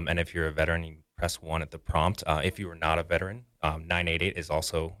 And if you're a veteran, you press 1 at the prompt. If you are not a veteran, 988 is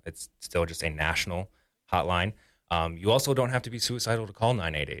also, it's still just a national hotline. You also don't have to be suicidal to call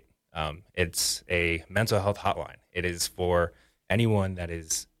 988. It's a mental health hotline. It is for anyone that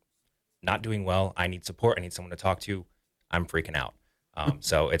is not doing well. I need support. I need someone to talk to. I'm freaking out.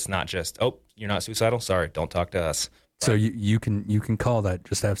 So it's not just, oh, you're not suicidal? Sorry, don't talk to us. But so you can call that,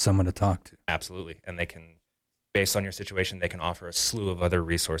 just have someone to talk to. Absolutely. And they can, based on your situation, they can offer a slew of other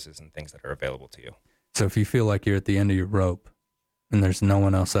resources and things that are available to you. So if you feel like you're at the end of your rope and there's no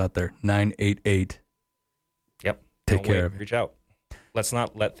one else out there, 988. Yep. Take care of it. Reach out. Let's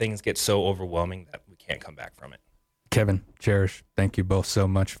not let things get so overwhelming that we can't come back from it. Kevin, Cherish, thank you both so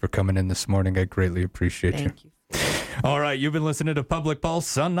much for coming in this morning. I greatly appreciate you. Thank you. All right, you've been listening to Public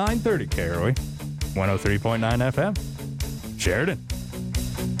Pulse on 930 KROE, 103.9 FM, Sheridan.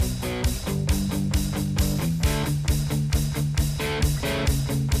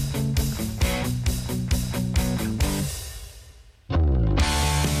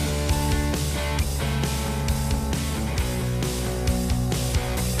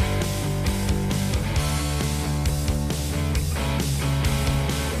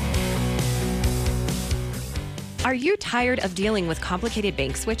 Are you tired of dealing with complicated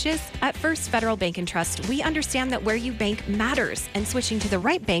bank switches? At First Federal Bank & Trust, we understand that where you bank matters, and switching to the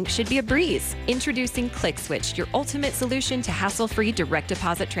right bank should be a breeze. Introducing ClickSwitch, your ultimate solution to hassle-free direct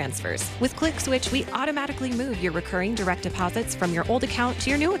deposit transfers. With ClickSwitch, we automatically move your recurring direct deposits from your old account to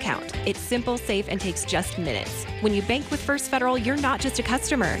your new account. It's simple, safe, and takes just minutes. When you bank with First Federal, you're not just a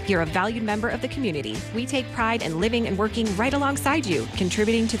customer, you're a valued member of the community. We take pride in living and working right alongside you,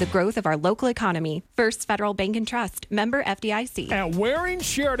 contributing to the growth of our local economy. First Federal Bank & Trust, member FDIC. At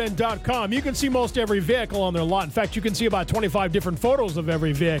WaringSheridan.com, you can see most every vehicle on their lot. In fact, you can see about 25 different photos of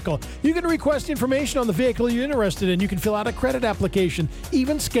every vehicle. You can request information on the vehicle you're interested in. You can fill out a credit application,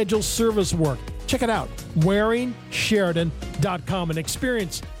 even schedule service work. Check it out, WaringSheridan.com, and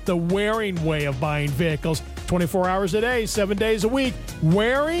experience the Waring way of buying vehicles. 24 hours a day, 7 days a week.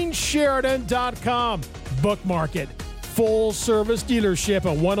 WaringSheridan.com. Bookmark it. Full service dealership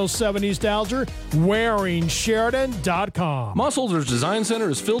at 107 East Alger, WaringSheridan.com. Mossholders Design Center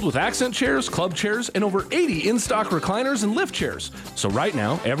is filled with accent chairs, club chairs, and over 80 in-stock recliners and lift chairs. So right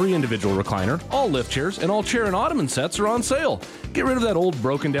now, every individual recliner, all lift chairs, and all chair and ottoman sets are on sale. Get rid of that old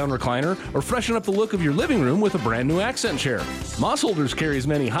broken down recliner or freshen up the look of your living room with a brand new accent chair. Mossholders carries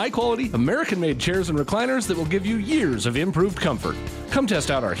many high-quality, American-made chairs and recliners that will give you years of improved comfort. Come test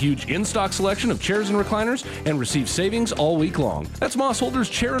out our huge in-stock selection of chairs and recliners and receive savings all week long. That's Mossholders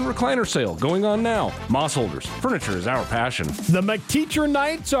Chair and Recliner Sale going on now. Mossholders, furniture is our passion. The McTeacher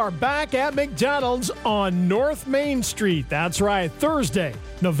Nights are back at McDonald's on North Main Street. That's right, Thursday,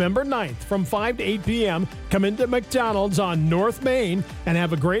 November 9th from 5 to 8 p.m. Come into McDonald's on North Main and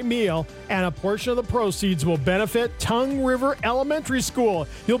have a great meal, and a portion of the proceeds will benefit Tongue River Elementary School.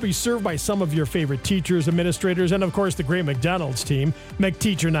 You'll be served by some of your favorite teachers, administrators, and of course the great McDonald's team.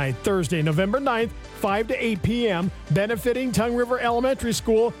 McTeacher Night, Thursday, November 9th, 5 to 8 p.m., benefiting Tongue River Elementary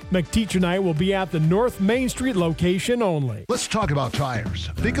School. McTeacher Night will be at the North Main Street location only. Let's talk about tires.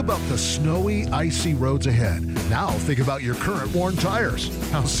 Think about the snowy, icy roads ahead. Now think about your current worn tires.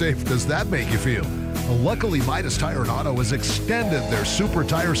 How safe does that make you feel? Well, luckily, Midas Tire and Auto has extended their Super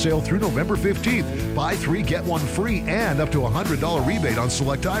Tire Sale through November 15th. Buy 3, get 1 free, and up to $100 rebate on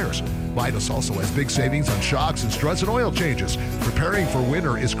select tires. Midas also has big savings on shocks and struts and oil changes. Preparing for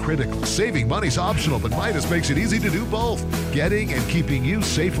winter is critical. Saving money's optional, but Midas makes it easy to do both. Getting and keeping you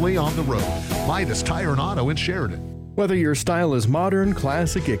safely on the road. Midas Tire and Auto in Sheridan. Whether your style is modern,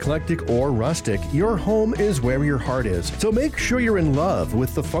 classic, eclectic, or rustic, your home is where your heart is. So make sure you're in love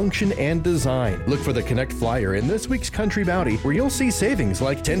with the function and design. Look for the Connect flyer in this week's Country Bounty, where you'll see savings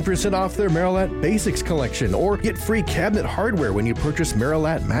like 10% off their Marilat Basics collection, or get free cabinet hardware when you purchase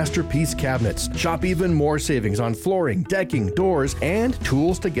Marilat Masterpiece cabinets. Shop even more savings on flooring, decking, doors, and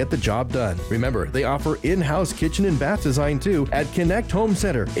tools to get the job done. Remember, they offer in-house kitchen and bath design too at Connect Home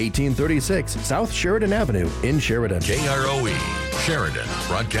Center, 1836 South Sheridan Avenue in Sheridan. KROE, Sheridan,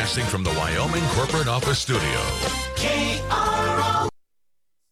 broadcasting from the Wyoming Corporate Office Studio. KROE.